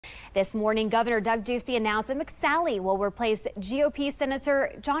This morning, Governor Doug Ducey announced that McSally will replace GOP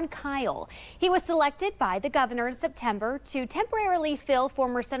Senator Jon Kyl. He was selected by the governor in September to temporarily fill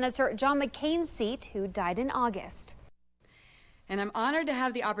former Senator John McCain's seat, who died in August. And I'm honored to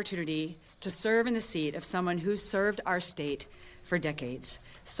have the opportunity to serve in the seat of someone who served our state for decades,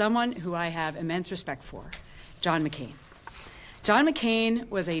 someone who I have immense respect for, John McCain. John McCain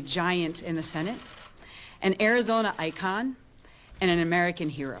was a giant in the Senate, an Arizona icon, and an American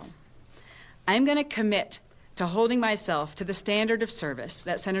hero. I'm going to commit to holding myself to the standard of service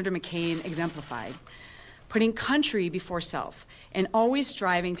that Senator McCain exemplified, putting country before self, and always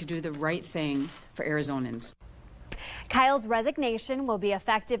striving to do the right thing for Arizonans. Kyl's resignation will be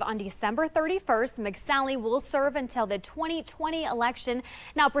effective on December 31st. McSally will serve until the 2020 election.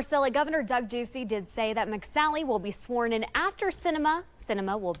 Now, Priscilla, Governor Doug Ducey did say that McSally will be sworn in after Sinema.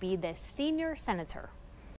 Sinema will be the senior senator.